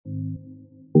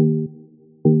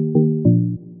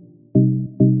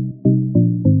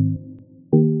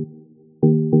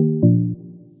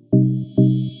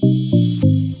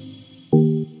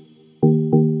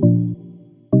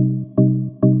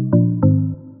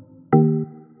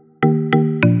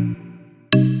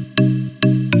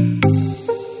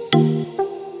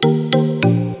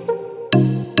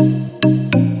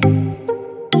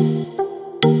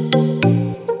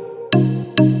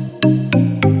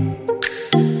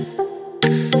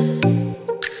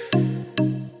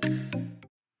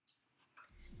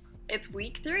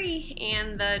week 3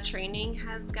 and the training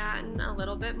has gotten a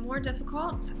little bit more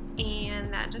difficult,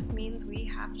 and that just means we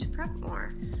have to prep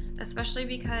more, especially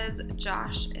because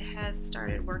Josh has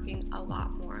started working a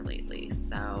lot more lately.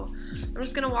 So I'm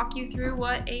just going to walk you through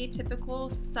what a typical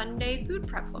Sunday food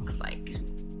prep looks like.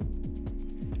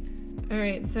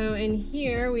 Alright, so in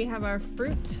here we have our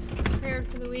fruit prepared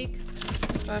for the week.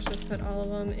 Josh has put all of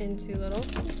them into little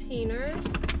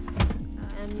containers.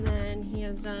 And then he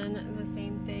has done the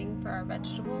same thing for our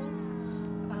vegetables.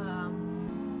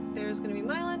 There's going to be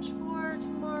my lunch for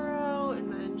tomorrow,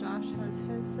 and then Josh has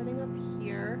his sitting up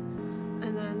here.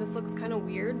 And then this looks kind of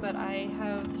weird, but I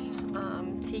have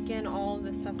taken all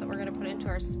the stuff that we're going to put into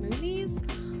our smoothies.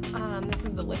 This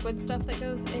is the liquid stuff that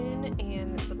goes in,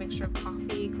 and it's a mixture of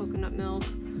coffee, coconut milk,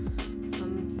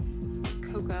 some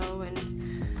cocoa, and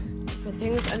different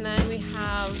things. And then we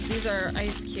have, these are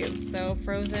ice cubes, so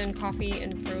frozen coffee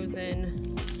and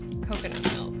frozen coconut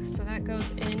milk. So that goes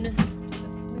in the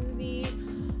smoothie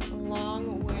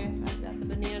along with, I've got the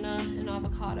banana and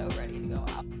avocado ready to go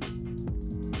out.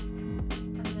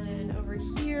 And then over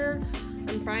here,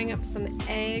 I'm frying up some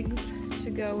eggs to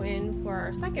go in for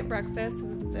our second breakfast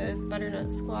with this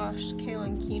butternut squash, kale,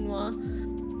 and quinoa.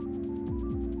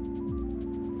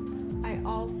 I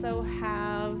also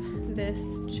have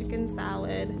this chicken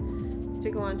salad to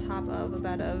go on top of a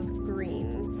bed of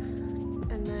greens.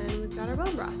 And then we've got our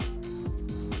bone broth.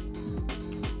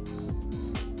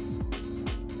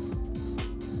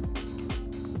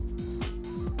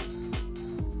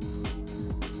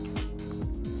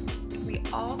 We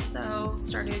also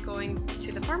started going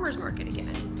to the farmers market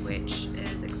again, which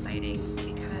is exciting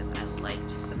because I like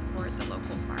to support the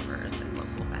local farmers and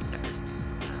local vendors. So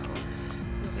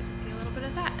you'll get to see a little bit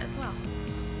of that as well.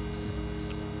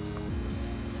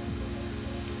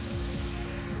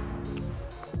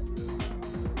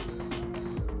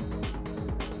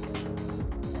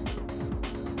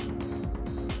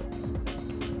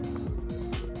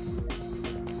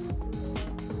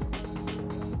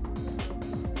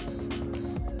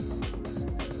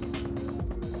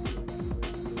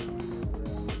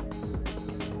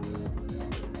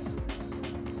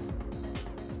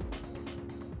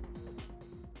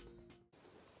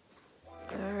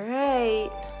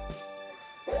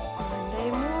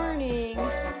 Monday morning.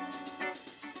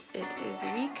 It is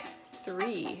week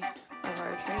 3 of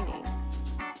our training.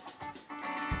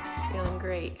 Feeling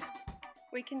great.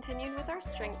 We continued with our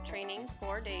strength training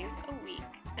 4 days a week,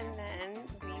 and then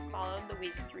we followed the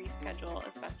week 3 schedule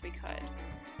as best we could,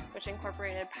 which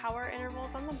incorporated power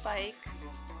intervals on the bike,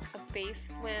 a base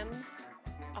swim,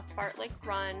 a fartlek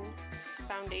run, a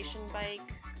foundation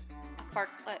bike, a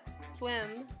fartlek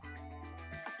swim,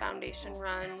 a foundation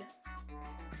run,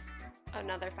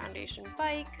 another foundation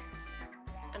bike,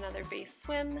 another base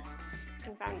swim,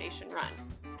 and foundation run.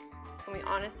 And we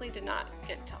honestly did not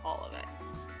get to all of it.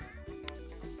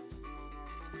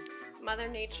 Mother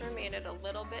Nature made it a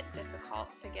little bit difficult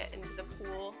to get into the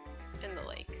pool in the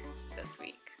lake this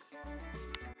week.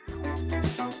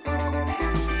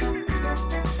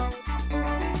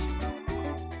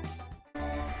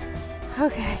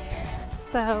 Okay,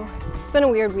 so it's been a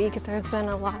weird week. There's been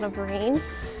a lot of rain,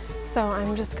 so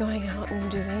I'm just going out and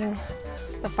doing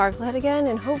the fartlek again,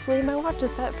 and hopefully my watch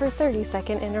is set for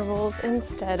 30-second intervals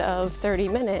instead of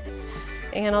 30-minute,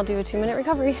 and I'll do a 2-minute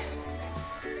recovery.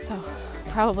 So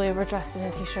probably overdressed in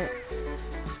a t-shirt.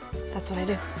 That's what I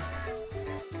do.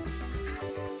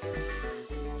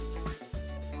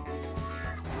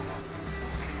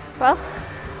 Well,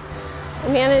 I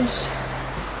managed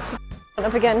to get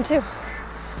up again too.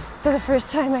 So the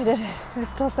first time I did it, it was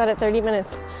still set at 30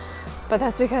 minutes, but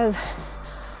that's because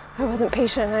I wasn't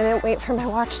patient. I didn't wait for my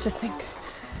watch to sync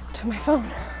to my phone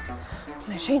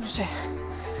when I changed it.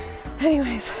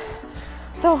 Anyways,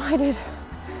 so I did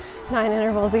 9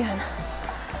 intervals again.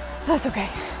 That's okay.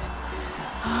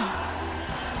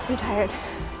 I'm tired.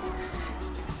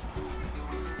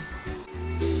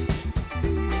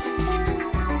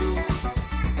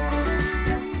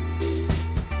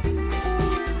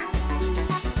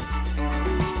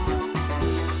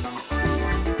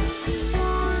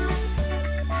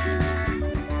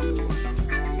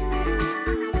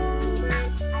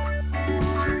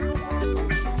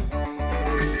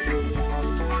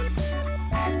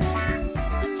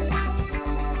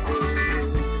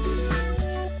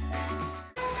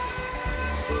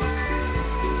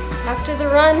 After the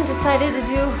run, decided to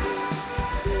do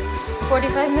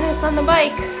 45 minutes on the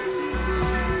bike.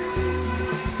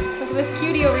 Look at this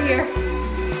cutie over here.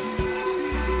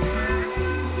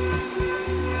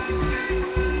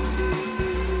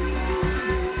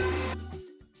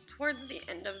 Towards the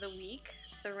end of the week,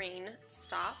 the rain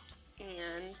stopped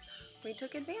and we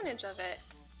took advantage of it.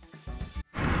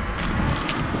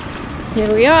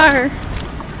 Here we are.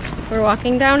 We're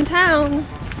walking downtown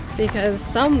because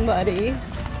somebody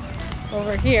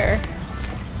over here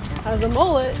has a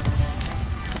mullet.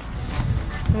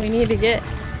 We need to get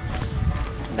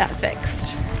that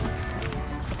fixed.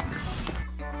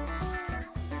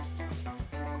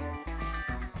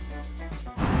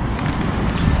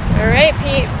 All right,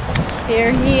 peeps,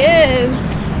 here he is,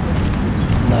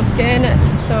 looking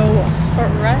so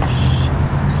fresh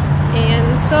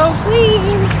and so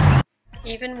clean.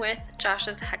 Even with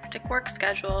Josh's hectic work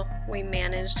schedule, we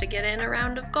managed to get in a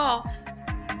round of golf.